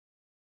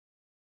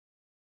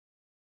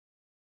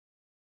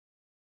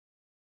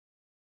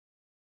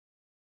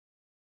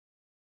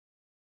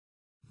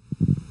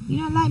You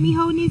don't like me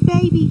holding this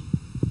baby?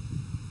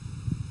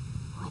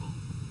 What?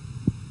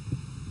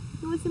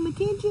 You want some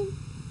attention?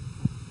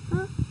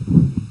 Huh?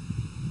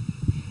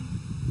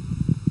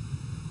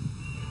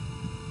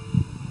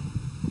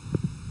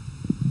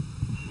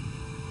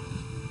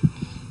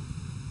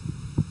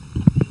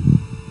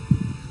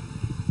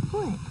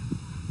 What?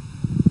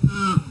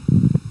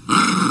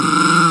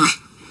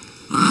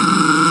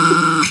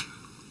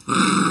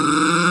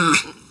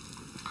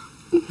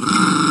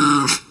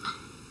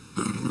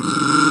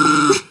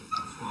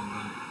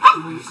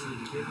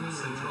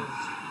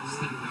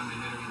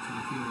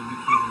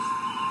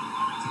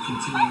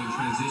 Continuing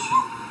transition.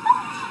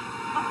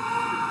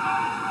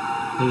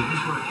 This is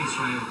where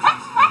Israel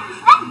takes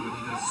what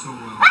he does so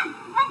well.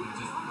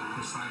 Just a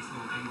precise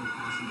little angle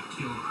crossing the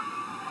kill.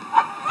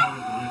 Follow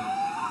the rhythm.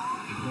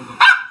 And hold up.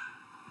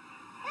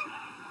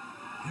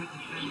 Good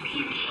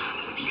defending.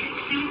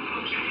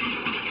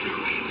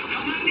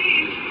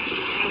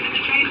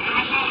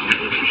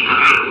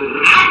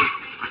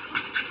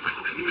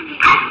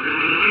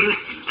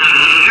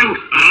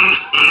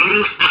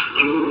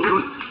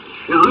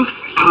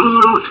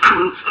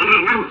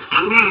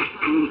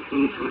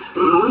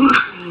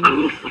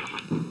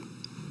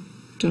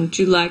 Don't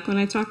you like when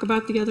I talk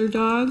about the other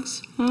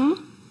dogs, huh?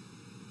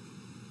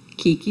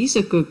 Kiki's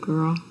a good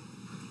girl.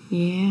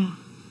 Yeah.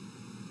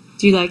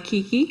 Do you like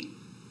Kiki?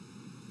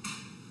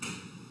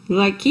 You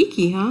like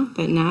Kiki, huh?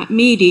 But not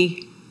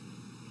Meaty.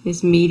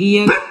 Is Meaty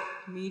a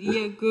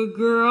good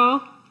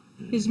girl?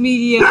 Is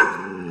Meaty a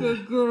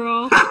good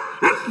girl?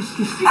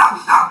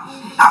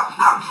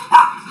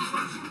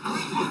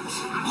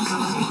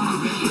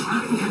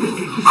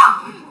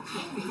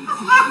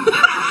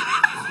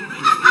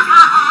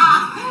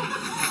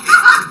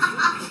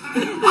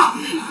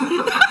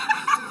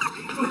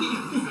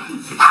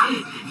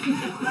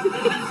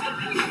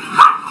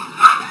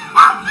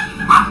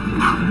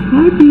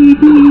 Hi,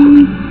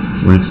 baby.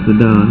 Where's the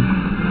dog?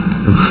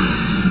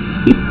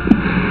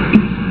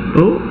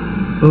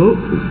 Oh,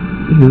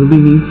 he'll be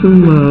need some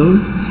love.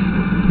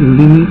 He'll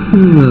be need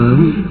some love.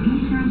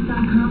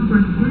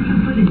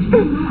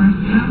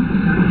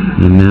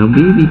 And now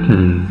baby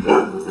time.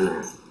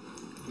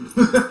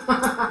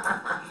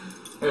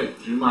 Hey,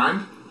 do you mind?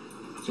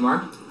 Do you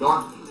mind? Go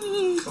on.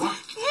 Come on.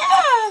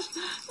 Yes!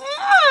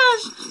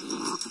 Yes!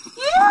 Yes!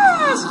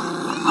 Yes!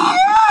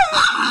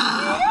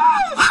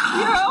 Yes!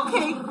 You're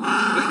okay.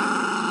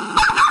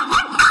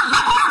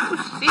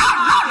 Be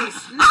nice.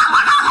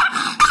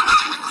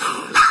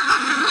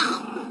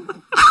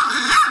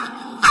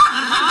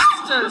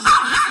 Monsters.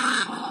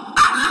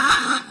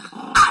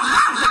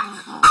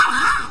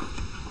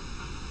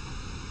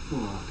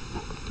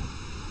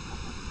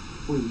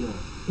 What are you doing?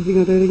 Is he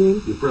gonna do it again?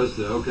 You press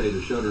the OK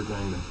to shutter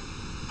thing.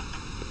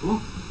 Come on.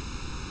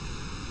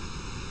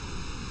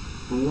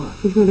 For what?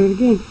 He's gonna do it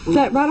again.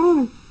 Sat right on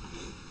him.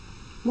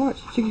 Watch.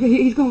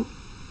 He's gonna.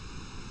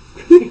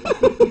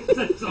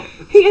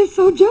 He is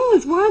so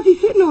jealous. Why is he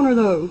sitting on her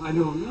though? I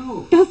don't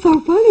know. That's so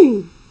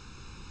funny.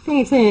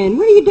 Sanson,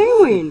 what are you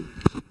doing?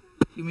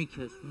 Give me a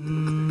kiss.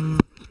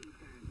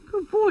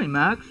 Good boy,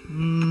 Max. Give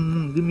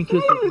me a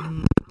kiss.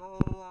 Go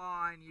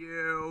on,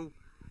 you.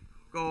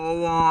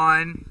 Go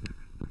on.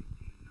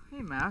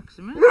 Hey, Max.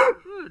 Man,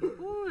 good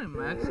boy,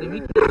 Max. Give me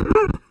a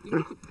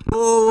kiss.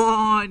 Go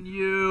on,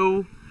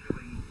 you.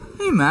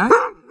 Hey, Max.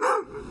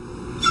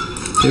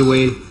 They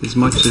weigh as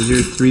much as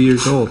you're 3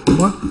 years old.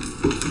 What?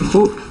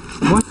 Oh,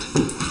 what?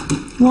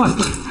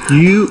 What?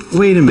 You,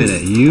 wait a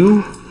minute,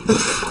 you?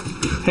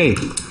 Hey,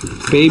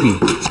 baby.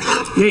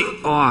 Hey,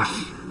 off.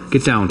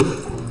 Get down.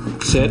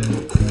 Sit.